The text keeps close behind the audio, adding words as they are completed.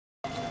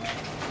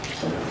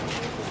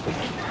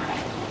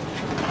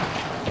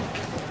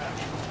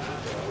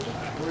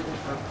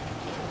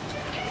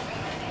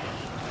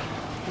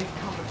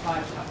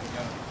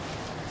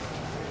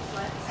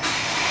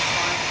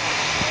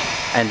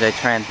NJ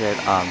Transit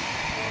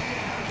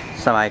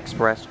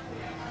Semi-Express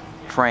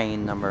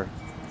train number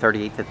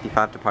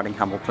 3855 departing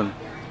Hamilton.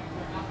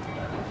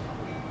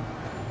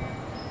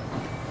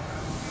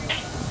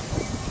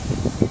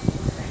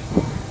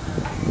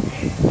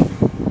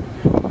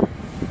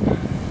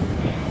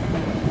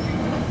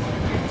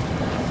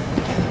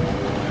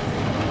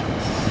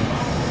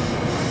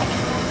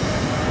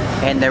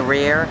 In the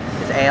rear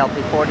is ALP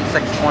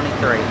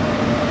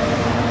 4623.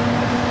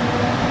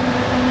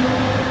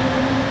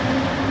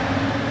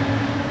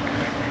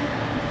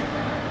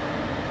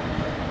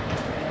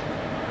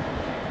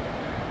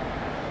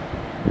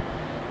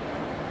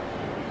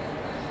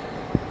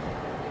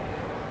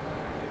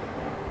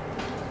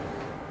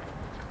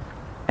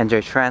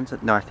 NJ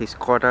Transit Northeast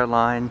Corridor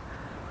line,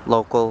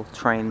 local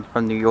train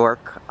from New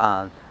York,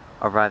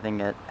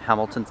 arriving at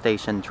Hamilton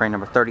Station, train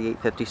number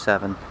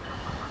 3857.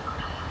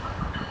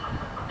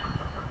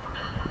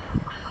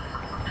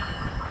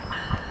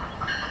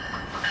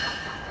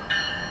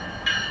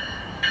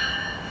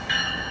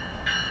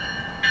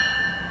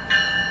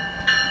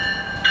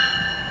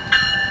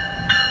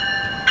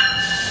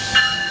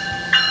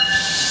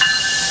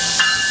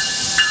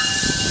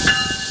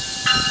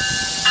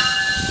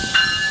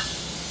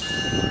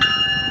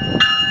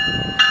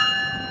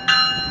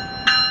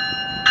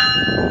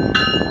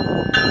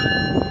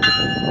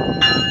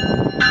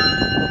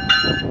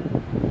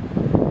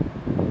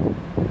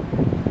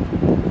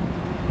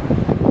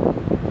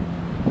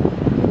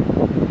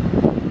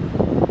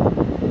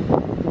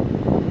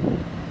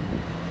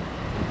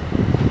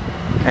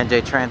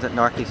 NJ Transit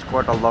Northeast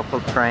Corridor local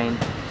train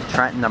to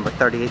Trenton number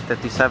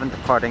 3857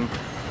 departing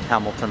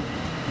Hamilton.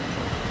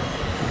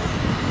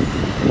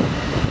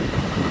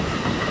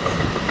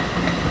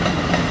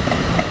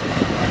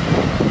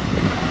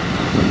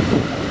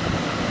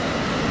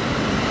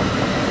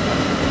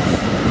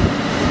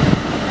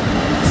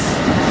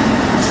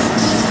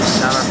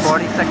 Number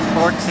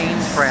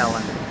 4614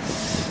 trailing.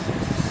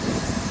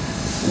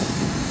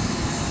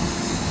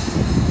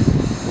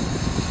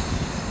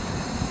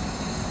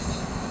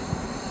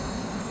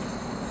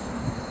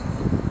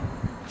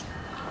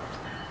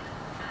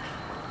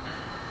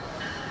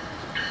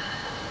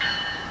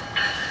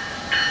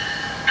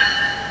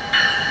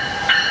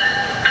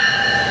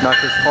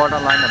 Northeast Corridor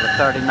line number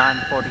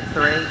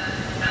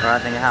 3943,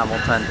 arriving at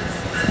Hamilton,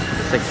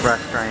 6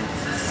 express train.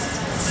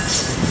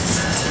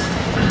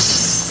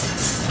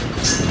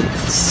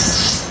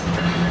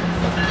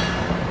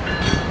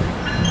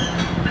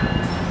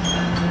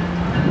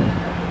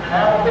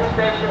 Hamilton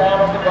Station,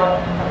 Hamilton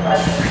bus.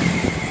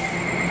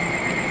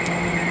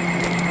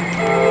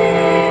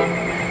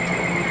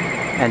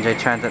 NJ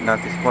Transit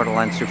Northeast Corridor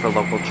line super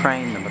local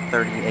train number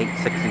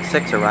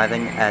 3866,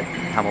 arriving at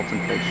Hamilton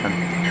Station.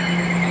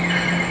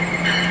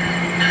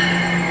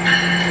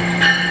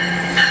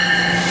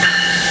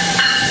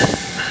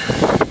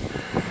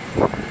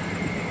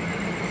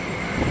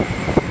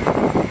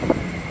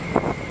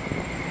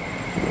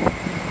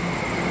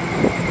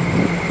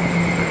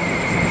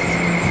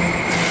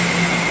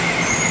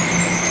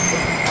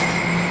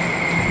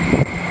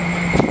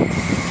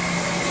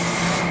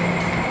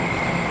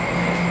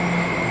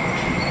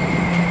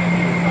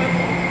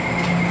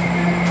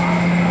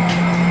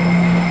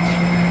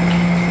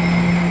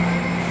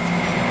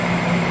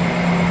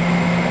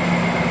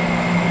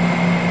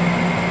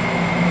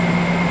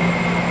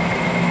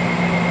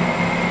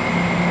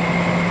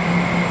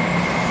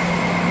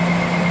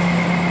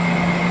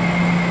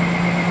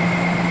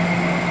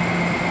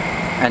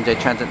 NJ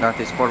Transit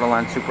Northeast Corridor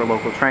line super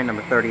local train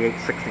number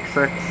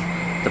 3866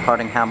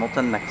 departing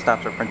Hamilton. Next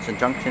stops are Princeton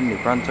Junction, New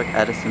Brunswick,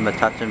 Edison,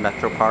 Metuchen,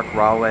 Metro Park,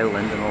 Rahway,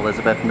 Linden,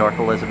 Elizabeth, North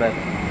Elizabeth,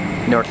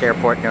 Newark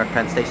Airport, Newark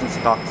Penn Station,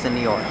 Stockton,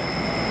 New York.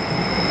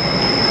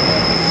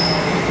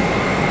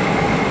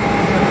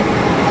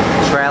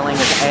 Trailing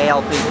is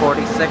ALP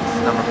 46,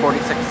 number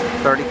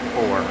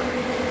 4634.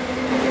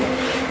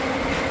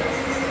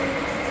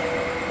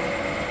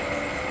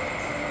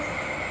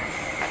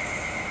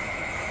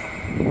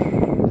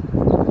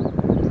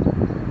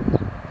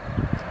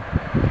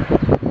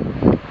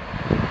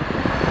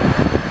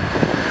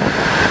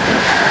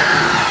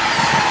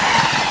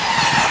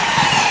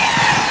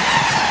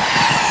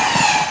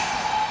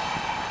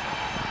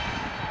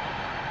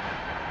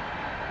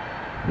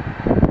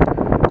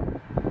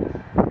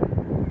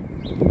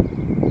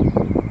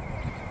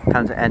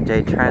 Comes to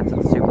NJ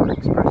Transit Super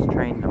Express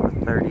train number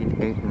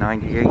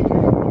 3898,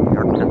 New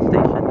York Penn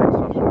Station, next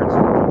stop is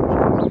Princeton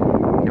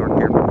Junction,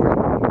 Newark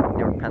Airport,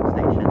 Newark Penn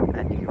Station,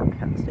 and New York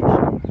Penn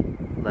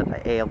Station. Led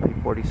by ALP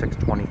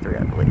 4623,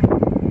 I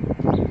believe.